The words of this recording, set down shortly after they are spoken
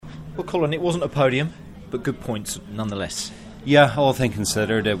Well, Colin, it wasn't a podium, but good points nonetheless. Yeah, all things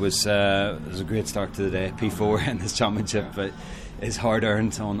considered, it was a great start to the day. P4 in this championship, but is hard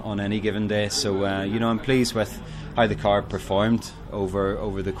earned on any given day. So I'm pleased with how the car performed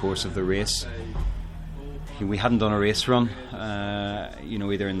over the course of the race. We hadn't done a race run,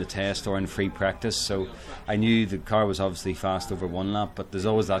 either in the test or in free practice. So I knew the car was obviously fast over one lap, but there's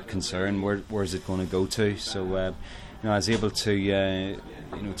always that concern: where's it going to go to? So I was able to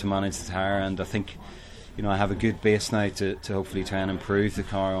manage the tyre, and I think I have a good base now to hopefully try and improve the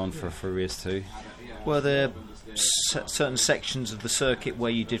car on for race 2. Were there certain sections of the circuit where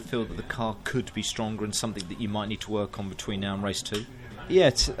you did feel that the car could be stronger and something that you might need to work on between now and race 2?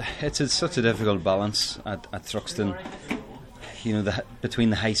 Yeah, it's such a difficult balance at Thruxton. Between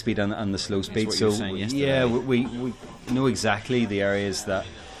the high speed and the slow speed. That's what you were saying yesterday. Yeah, we know exactly the areas that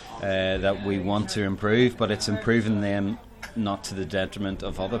we want to improve, but it's improving them not to the detriment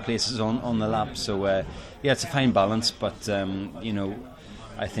of other places on the lap. So it's a fine balance, but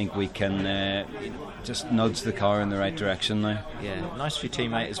I think we can just nudge the car in the right direction now. Yeah, nice for your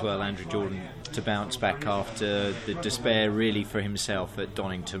teammate as well, Andrew Jordan, to bounce back after the despair really for himself at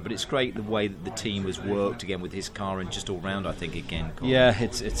Donington. But it's great the way that the team has worked again with his car and just all round, I think, again. Colin. Yeah,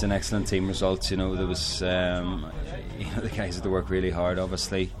 it's an excellent team result. There was the guys had to work really hard,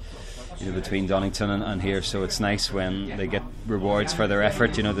 obviously, between Donington and here, so it's nice when they get rewards for their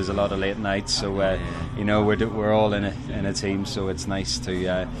effort. There's a lot of late nights, so we're all in a team, so it's nice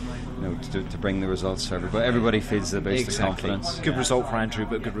to bring the results for everybody. Everybody feels the boost of confidence. Good result for Andrew,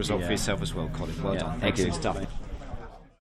 but good result for yourself as well, Colin. Well done. Thank you. Stuff.